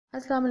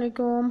Assalamu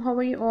alaikum. How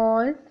are you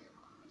all?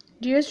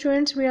 Dear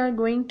students, we are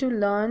going to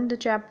learn the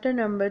chapter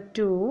number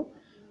 2,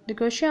 the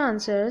question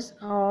answers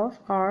of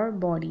our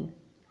body.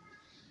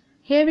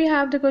 Here we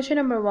have the question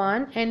number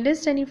 1,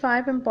 enlist any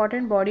 5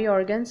 important body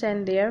organs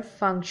and their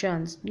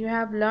functions. You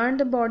have learned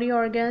the body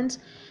organs,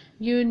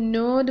 you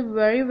know them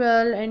very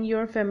well and you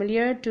are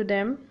familiar to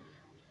them.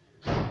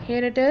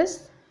 Here it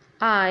is,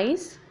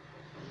 eyes.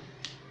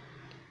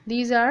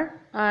 These are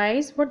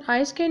eyes. What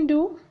eyes can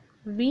do?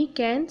 We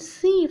can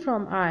see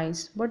from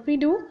eyes. What we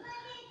do?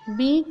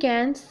 We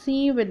can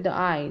see with the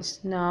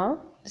eyes.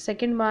 Now the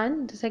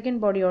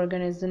second body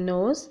organ is the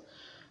nose.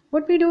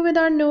 What we do with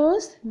our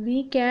nose?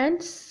 We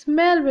can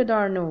smell with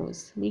our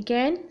nose. We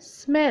can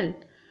smell.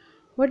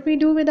 What we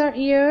do with our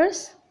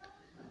ears?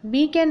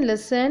 We can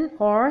listen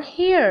or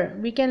hear.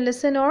 We can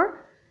listen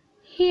or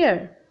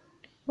hear.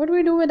 What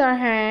we do with our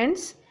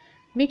hands?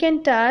 We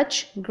can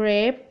touch,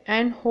 grab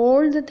and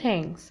hold the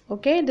things.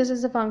 Okay, this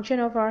is the function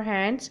of our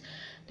hands,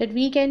 that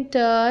we can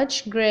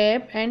touch,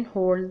 grab and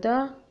hold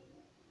the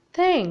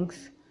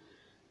things.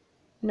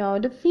 Now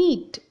the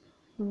feet.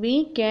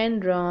 We can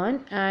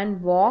run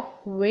and walk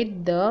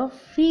with the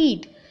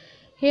feet.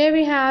 Here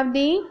we have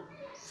the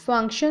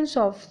functions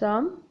of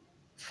some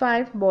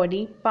 5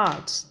 body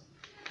parts.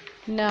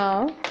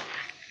 Now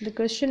the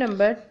question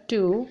number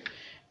 2.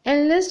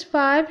 Enlist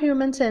 5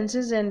 human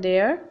senses and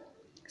their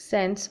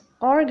sense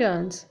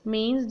organs.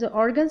 Means the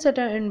organs that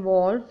are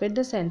involved with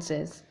the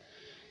senses.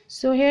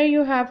 So here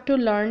you have to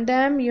learn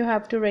them. You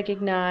have to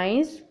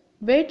recognize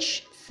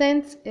which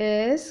sense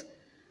is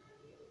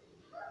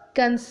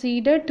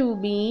considered to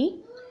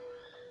be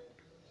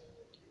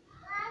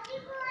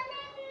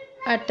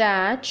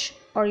attached,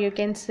 or you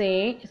can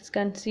say it's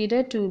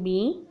considered to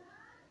be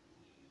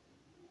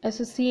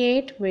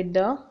associate with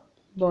the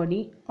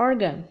body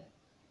organ.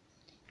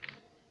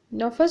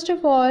 Now first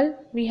of all,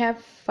 we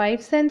have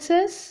 5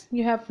 senses.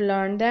 You have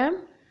learned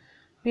them.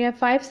 We have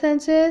 5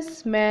 senses: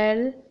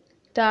 smell,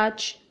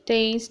 touch,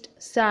 taste,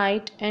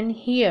 sight and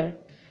hear.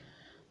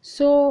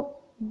 So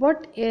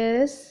what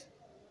is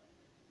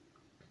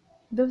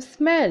the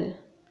smell?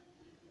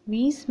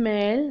 We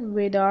smell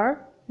with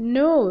our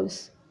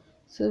nose.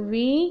 So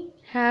we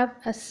have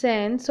a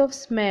sense of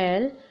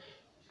smell.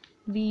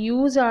 We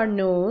use our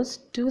nose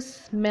to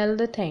smell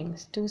the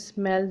things, to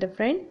smell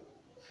different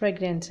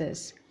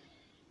fragrances.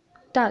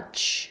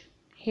 Touch.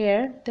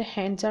 Here the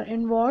hands are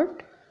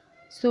involved.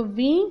 So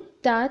we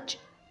touch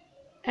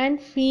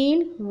and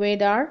feel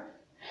with our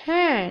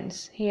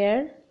hands.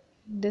 Here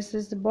this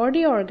is the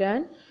body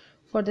organ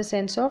for the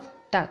sense of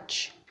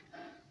touch.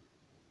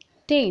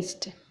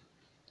 Taste.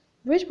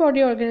 Which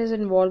body organ is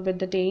involved with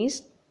the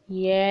taste?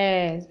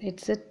 Yes,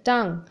 it's the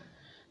tongue.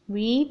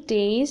 We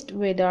taste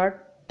with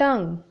our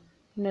tongue.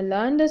 Now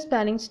learn the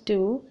spellings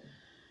too.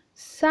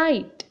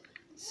 Sight.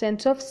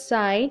 Sense of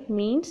sight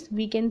means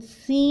we can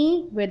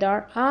see with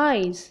our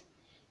eyes.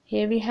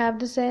 Here we have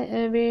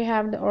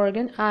the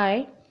organ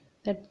eye,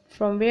 that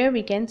from where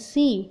we can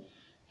see.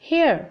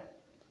 Hear.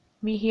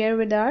 We hear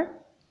with our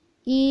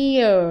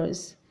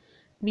ears.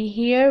 We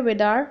hear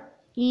with our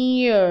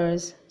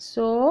ears.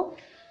 So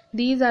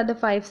these are the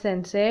 5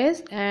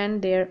 senses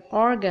and their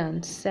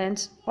organs,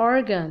 sense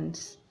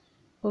organs.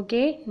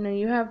 Okay, now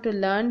you have to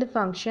learn the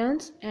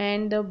functions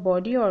and the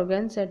body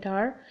organs that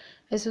are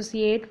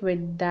associated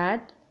with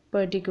that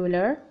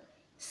particular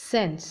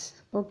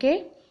sense.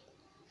 Okay,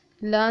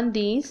 learn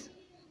these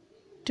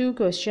 2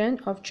 questions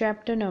of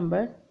chapter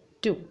number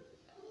 2.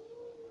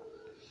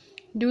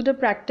 Do the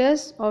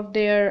practice of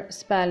their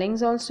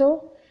spellings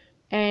also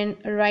and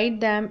write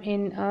them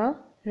in a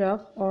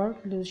rough or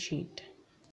loose sheet.